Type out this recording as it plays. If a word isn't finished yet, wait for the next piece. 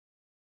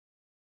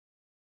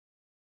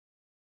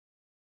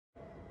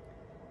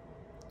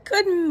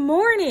Good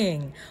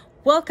morning.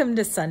 Welcome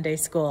to Sunday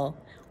School.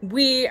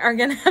 We are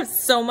going to have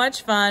so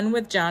much fun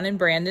with John and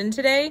Brandon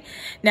today.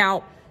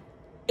 Now,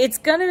 it's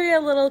going to be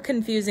a little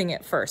confusing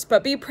at first,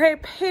 but be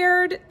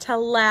prepared to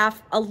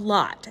laugh a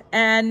lot.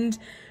 And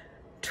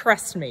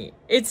trust me,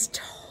 it's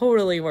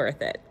totally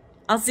worth it.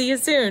 I'll see you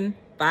soon.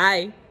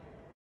 Bye.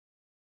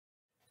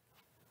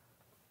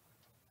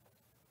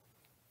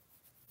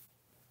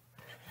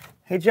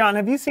 Hey, John,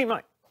 have you seen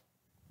my...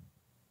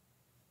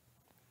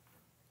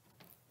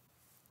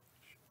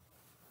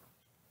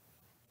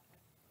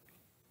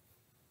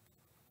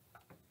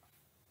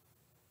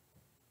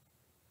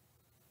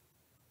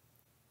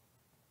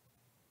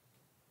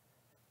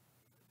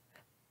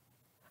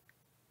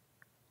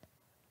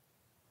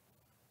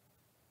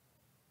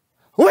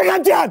 Wake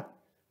up, John!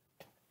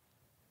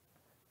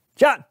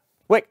 John,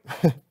 wait.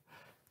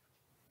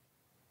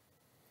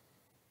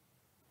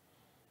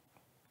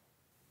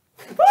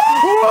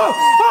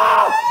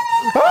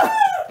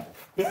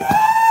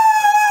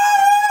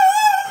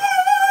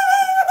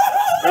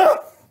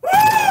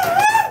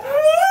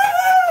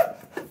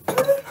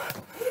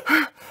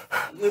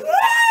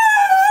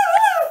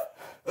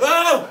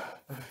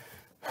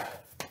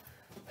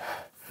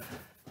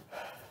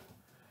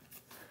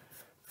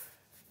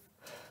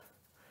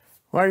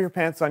 Why are your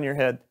pants on your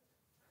head?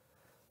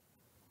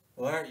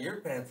 Why aren't your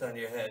pants on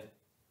your head?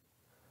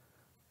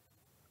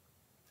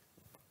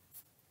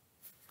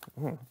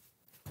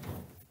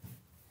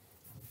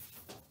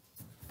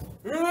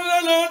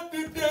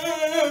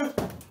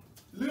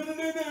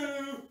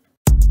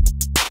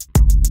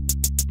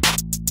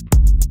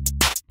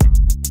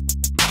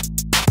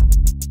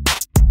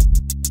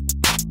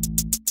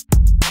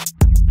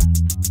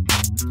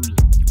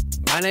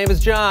 My name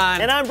is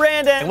John. And I'm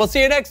Brandon. And we'll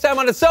see you next time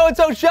on the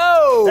So-and-So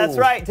Show. That's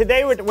right.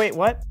 Today we're... Wait,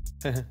 what?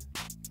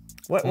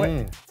 What?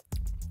 Why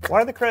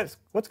are the credits...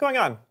 What's going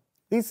on?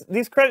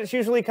 These credits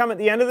usually come at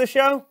the end of the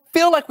show?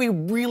 Feel like we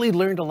really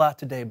learned a lot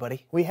today,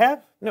 buddy. We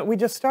have? No, we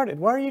just started.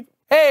 Why are you...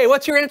 Hey,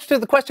 what's your answer to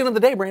the question of the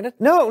day, Brandon?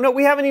 No,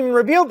 we haven't even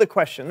revealed the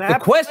question. The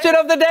question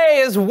of the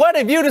day is, what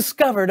have you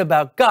discovered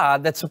about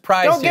God that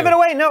surprised you? Don't give it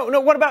away.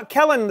 No, what about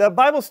Kellen, the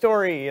Bible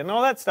story, and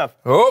all that stuff?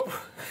 Oh.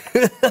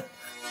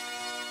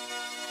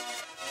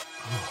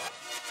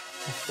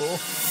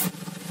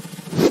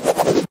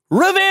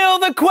 Reveal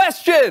the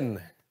question!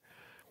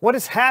 What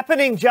is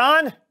happening,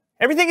 John?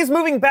 Everything is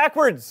moving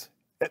backwards.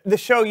 The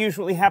show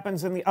usually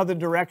happens in the other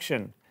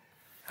direction.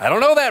 I don't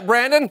know that,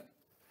 Brandon.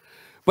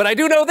 But I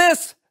do know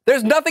this.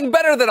 There's nothing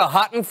better than a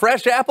hot and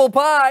fresh apple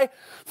pie.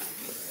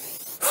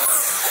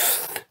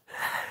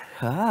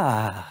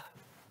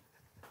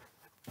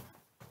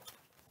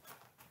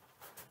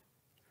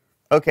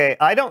 Okay,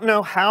 I don't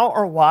know how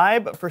or why,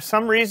 but for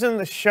some reason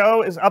the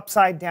show is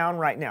upside down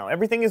right now.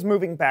 Everything is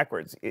moving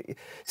backwards.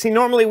 See,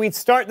 normally we'd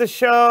start the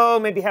show,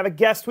 maybe have a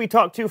guest we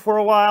talk to for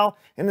a while,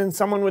 and then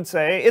someone would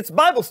say, it's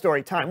Bible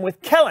story time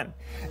with Kellen.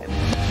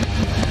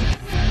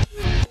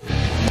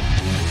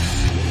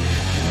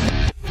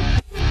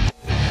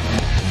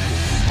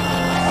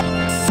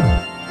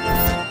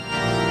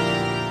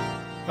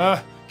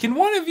 Can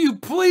one of you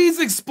please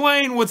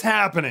explain what's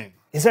happening?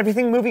 Is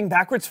everything moving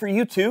backwards for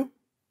you too?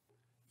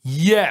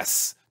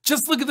 Yes.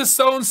 Just look at the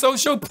So-and-So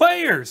Show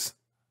players.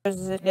 You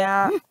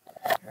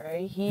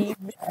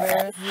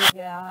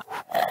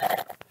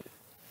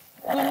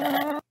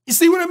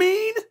see what I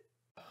mean?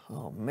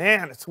 Oh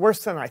man, it's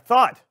worse than I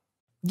thought.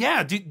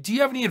 Yeah, do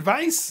you have any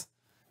advice?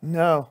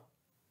 No.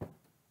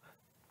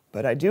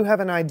 But I do have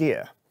an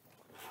idea.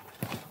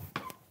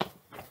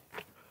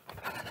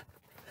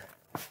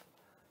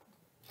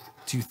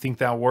 Do you think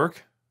that'll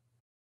work?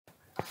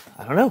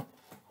 I don't know.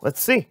 Let's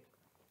see.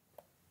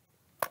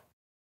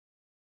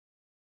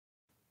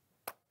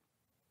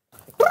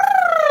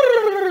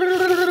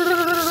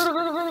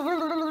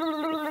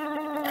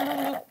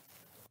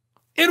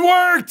 It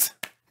worked!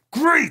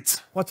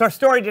 Great! What's our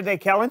story today,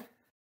 Kellen?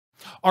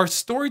 Our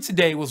story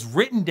today was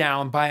written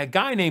down by a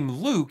guy named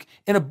Luke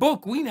in a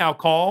book we now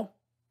call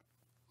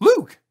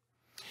Luke.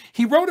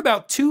 He wrote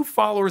about two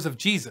followers of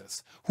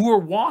Jesus who were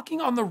walking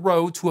on the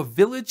road to a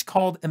village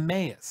called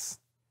Emmaus.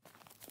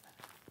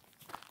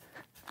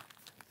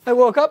 I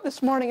woke up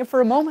this morning and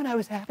for a moment I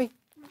was happy.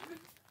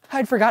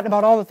 I'd forgotten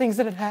about all the things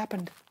that had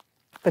happened.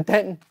 But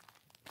then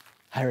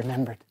I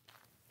remembered.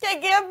 I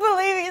can't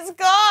believe he's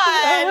gone.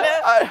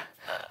 I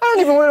don't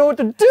even know what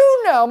to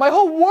do now. My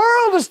whole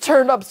world is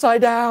turned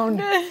upside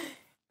down.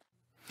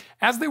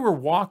 As they were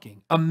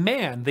walking, a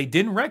man they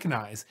didn't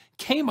recognize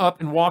came up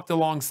and walked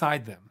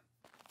alongside them.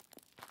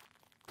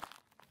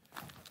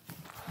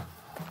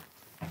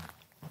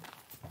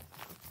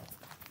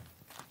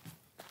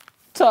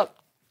 What's up?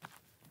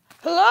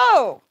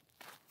 Hello.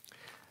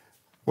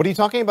 What are you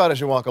talking about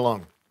as you walk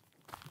along?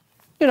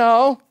 You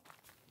know,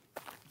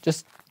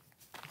 just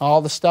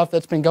all the stuff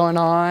that's been going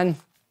on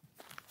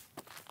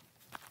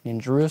in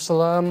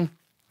Jerusalem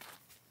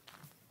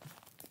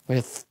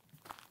with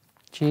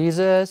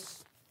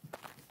Jesus.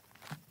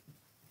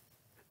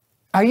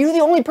 Are you the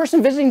only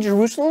person visiting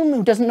Jerusalem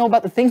who doesn't know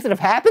about the things that have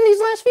happened these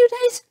last few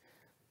days?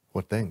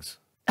 What things?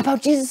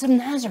 About Jesus of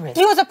Nazareth.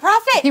 He was a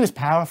prophet. He was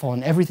powerful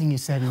in everything he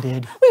said and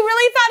did. We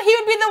really thought he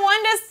would be the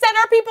one to set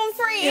our people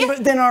free. Yeah,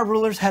 but then our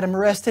rulers had him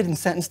arrested and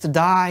sentenced to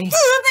die. They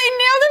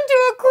nailed him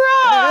to a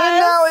cross. And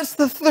now it's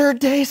the 3rd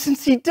day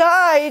since he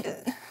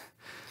died.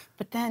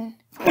 But then...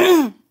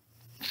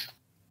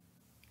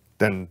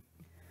 Then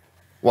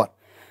what?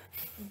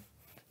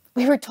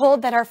 we were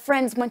told that our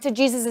friends went to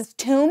Jesus'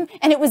 tomb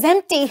and it was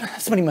empty.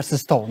 Somebody must have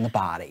stolen the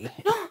body.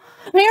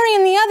 Mary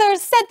and the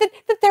others said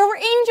that there were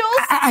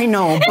angels. I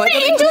know, but...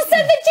 And the angels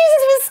said that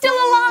Jesus was still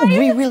alive.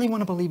 We really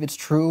want to believe it's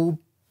true.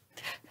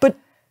 But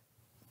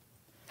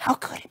how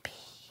could it be?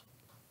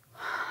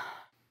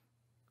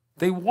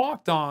 They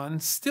walked on,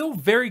 still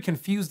very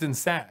confused and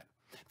sad.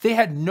 They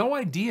had no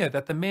idea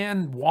that the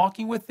man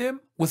walking with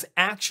them was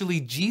actually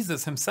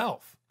Jesus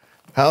himself.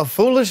 How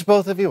foolish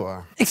both of you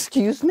are.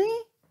 Excuse me?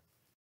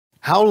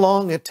 How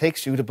long it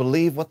takes you to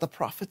believe what the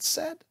prophets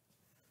said?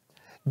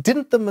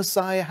 Didn't the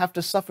Messiah have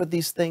to suffer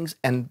these things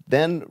and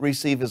then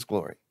receive his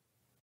glory?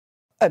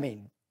 I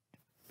mean,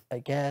 I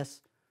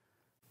guess.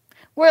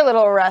 We're a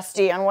little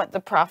rusty on what the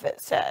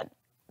prophet said.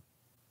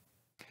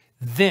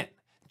 Then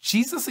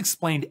Jesus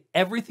explained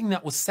everything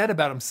that was said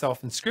about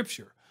himself in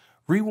Scripture,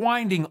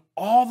 rewinding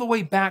all the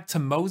way back to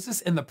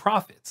Moses and the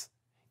prophets.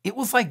 It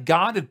was like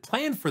God had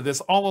planned for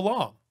this all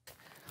along.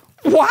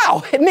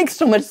 Wow, it makes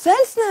so much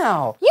sense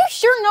now. You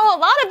sure know a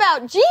lot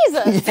about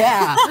Jesus.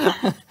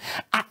 Yeah.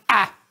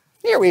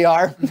 Here we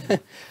are.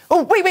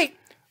 Oh, wait.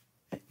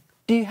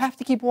 Do you have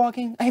to keep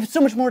walking? I have so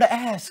much more to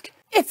ask.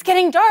 It's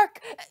getting dark.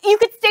 You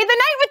could stay the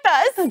night with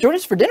us. Join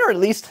us for dinner at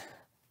least.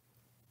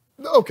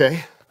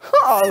 Okay.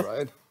 Oh, All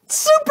right.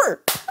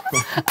 super.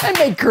 I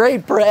make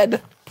great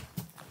bread.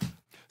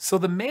 So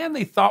the man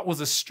they thought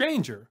was a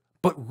stranger,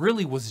 but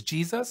really was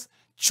Jesus,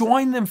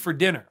 joined them for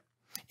dinner.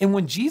 And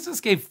when Jesus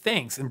gave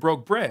thanks and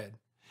broke bread,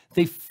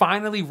 they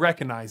finally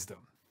recognized him.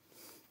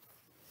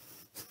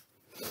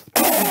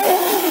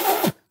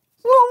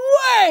 No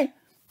way!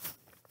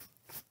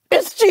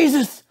 It's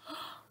Jesus.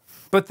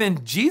 But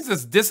then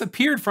Jesus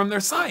disappeared from their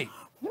sight.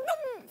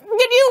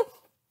 Did you?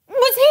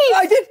 Was he?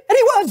 I did, and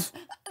he was.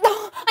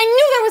 I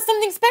knew there was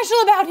something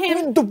special about him.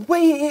 I mean, the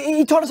way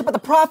he taught us about the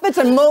prophets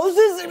and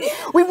Moses,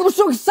 we were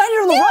so excited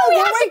on the road, we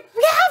weren't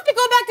we? have to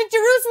go back to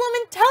Jerusalem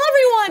and tell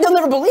everyone. They'll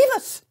never believe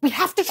us. We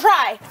have to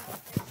try.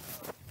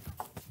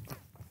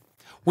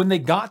 When they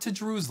got to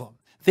Jerusalem,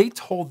 they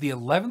told the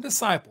 11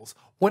 disciples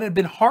what had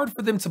been hard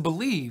for them to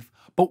believe,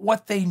 but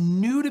what they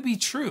knew to be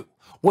true,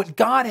 what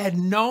God had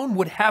known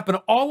would happen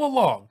all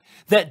along,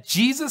 that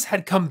Jesus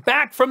had come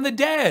back from the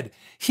dead.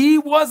 He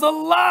was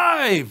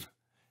alive.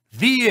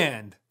 The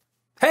end.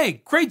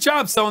 Hey, great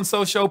job,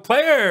 so-and-so show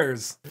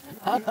players.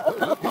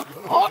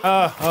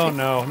 Oh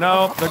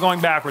no, they're going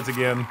backwards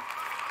again.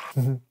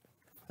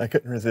 I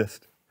couldn't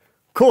resist.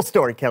 Cool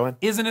story, Kellen.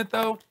 Isn't it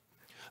though?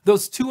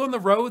 Those two on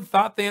the road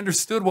thought they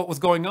understood what was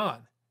going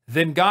on.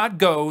 Then God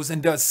goes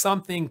and does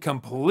something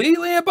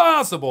completely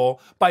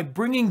impossible by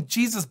bringing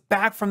Jesus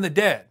back from the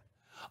dead.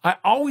 I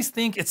always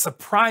think it's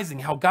surprising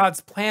how God's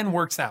plan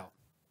works out.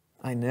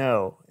 I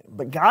know,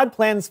 but God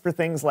plans for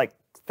things like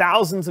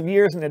thousands of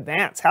years in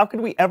advance. How could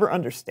we ever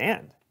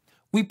understand?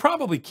 We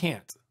probably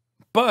can't,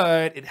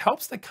 but it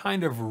helps to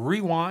kind of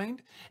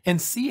rewind and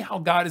see how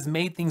God has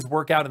made things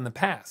work out in the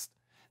past.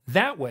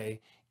 That way,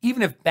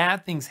 even if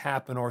bad things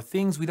happen or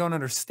things we don't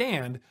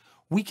understand,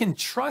 we can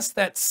trust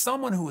that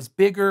someone who is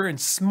bigger and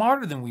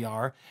smarter than we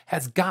are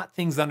has got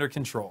things under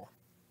control.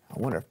 I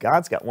wonder if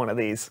God's got one of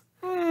these.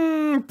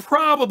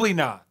 Probably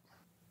not.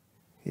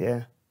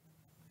 Yeah,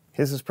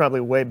 his is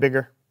probably way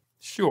bigger.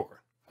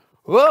 Sure.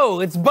 Whoa,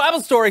 it's Bible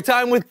story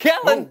time with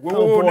Kellen.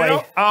 Oh, boy.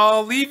 No,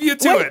 I'll leave you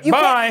to Wait, it. you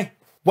Bye.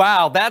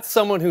 Wow, that's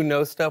someone who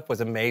knows stuff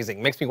was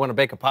amazing. Makes me want to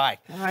bake a pie.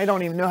 I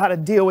don't even know how to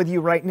deal with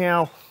you right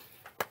now.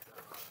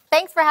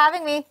 Thanks for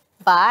having me.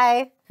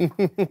 Bye.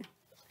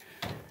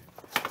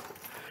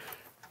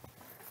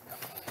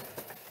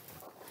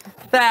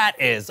 That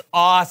is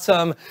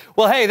awesome.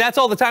 Well, hey, that's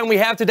all the time we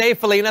have today,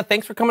 Felina.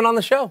 Thanks for coming on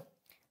the show.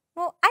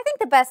 Well, I think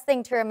the best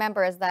thing to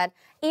remember is that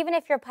even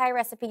if your pie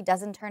recipe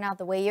doesn't turn out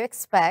the way you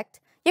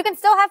expect, you can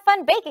still have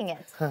fun baking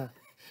it.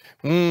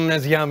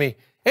 That's yummy.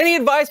 Any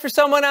advice for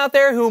someone out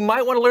there who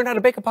might want to learn how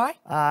to bake a pie?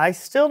 I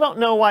still don't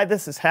know why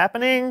this is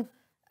happening.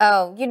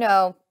 Oh, you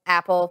know,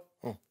 apple,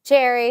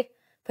 cherry,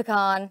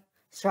 pecan,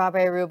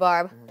 strawberry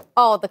rhubarb,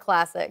 all the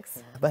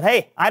classics. But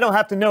hey, I don't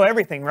have to know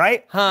everything,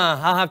 right?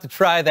 I'll have to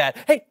try that.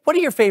 Hey, what are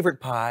your favorite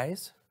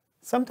pies?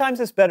 Sometimes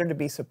it's better to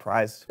be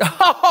surprised.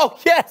 Oh,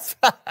 yes.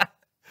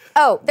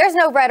 Oh, there's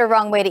no right or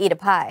wrong way to eat a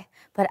pie,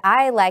 but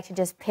I like to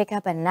just pick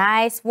up a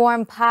nice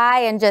warm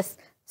pie and just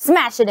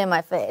smash it in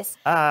my face.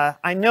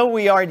 I know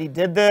we already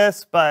did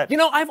this, but... You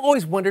know, I've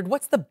always wondered,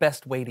 what's the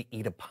best way to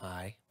eat a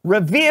pie?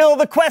 Reveal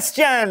the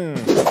question!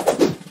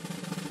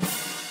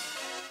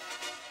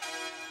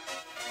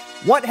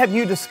 What have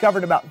you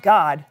discovered about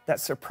God that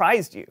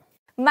surprised you?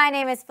 My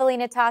name is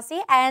Felina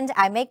Tossi, and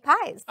I make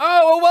pies.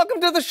 Oh, well, welcome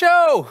to the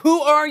show.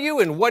 Who are you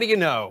and what do you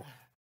know?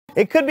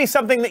 It could be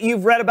something that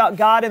you've read about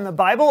God in the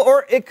Bible,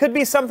 or it could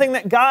be something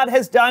that God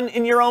has done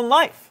in your own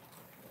life.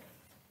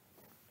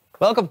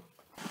 Welcome.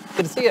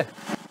 Good to see you.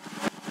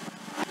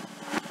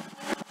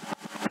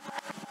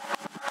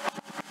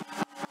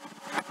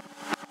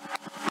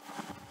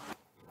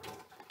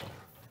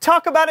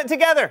 Talk about it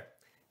together.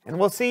 And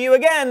we'll see you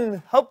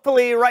again,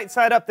 hopefully right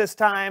side up this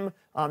time,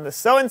 on the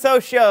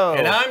So-and-So Show.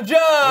 And I'm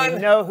John. We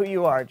know who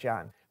you are,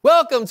 John.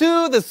 Welcome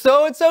to the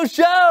So-and-So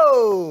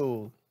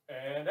Show.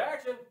 And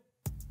action.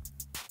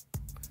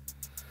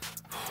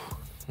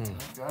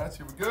 Guys,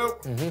 here we go.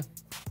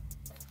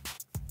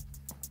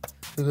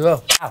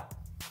 Wow.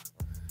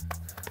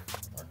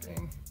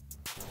 Marking.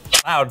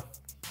 Loud.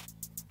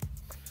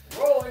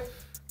 Rolling.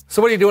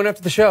 So what are you doing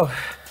after the show?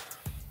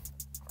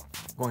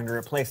 Going to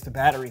replace the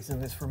batteries in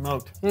this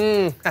remote.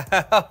 Ooh,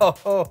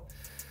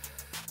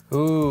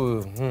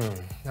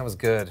 that was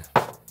good.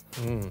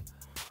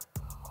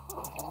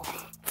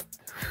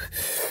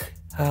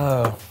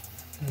 Oh.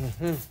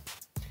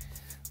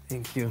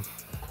 Thank you.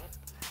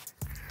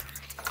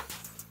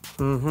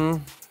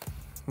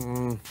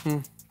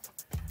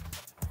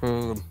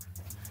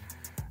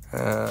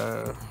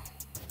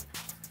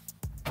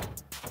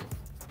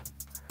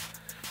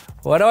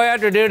 What do I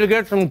have to do to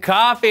get some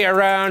coffee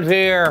around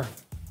here?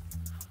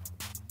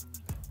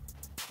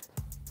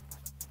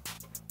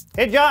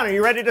 Hey, John, are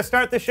you ready to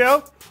start the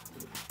show?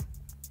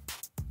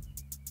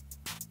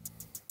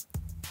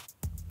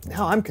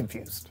 Now I'm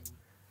confused.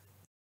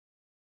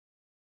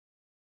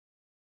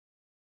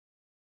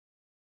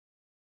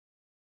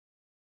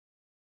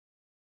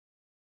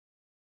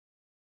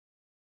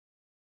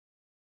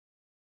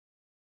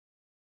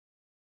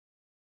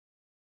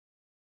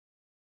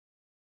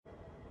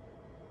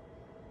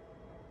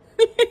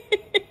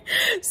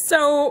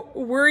 So,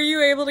 were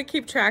you able to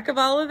keep track of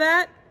all of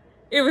that?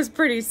 It was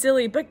pretty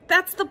silly, but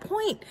that's the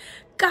point.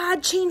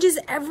 God changes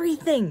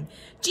everything.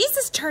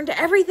 Jesus turned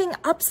everything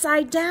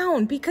upside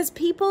down because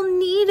people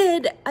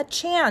needed a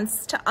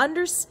chance to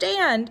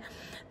understand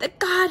that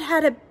God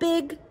had a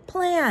big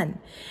plan.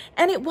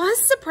 And it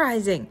was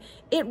surprising.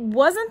 It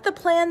wasn't the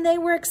plan they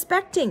were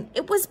expecting.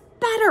 It was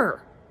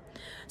better.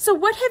 So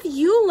what have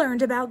you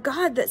learned about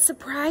God that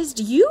surprised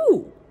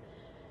you?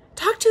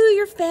 Talk to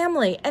your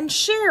family and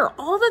share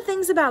all the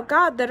things about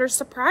God that are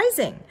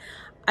surprising.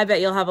 I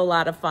bet you'll have a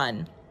lot of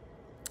fun.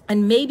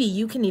 And maybe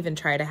you can even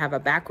try to have a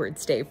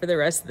backwards day for the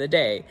rest of the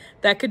day.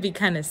 That could be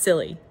kind of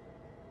silly.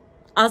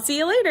 I'll see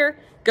you later.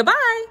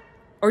 Goodbye.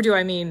 Or do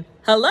I mean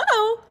hello?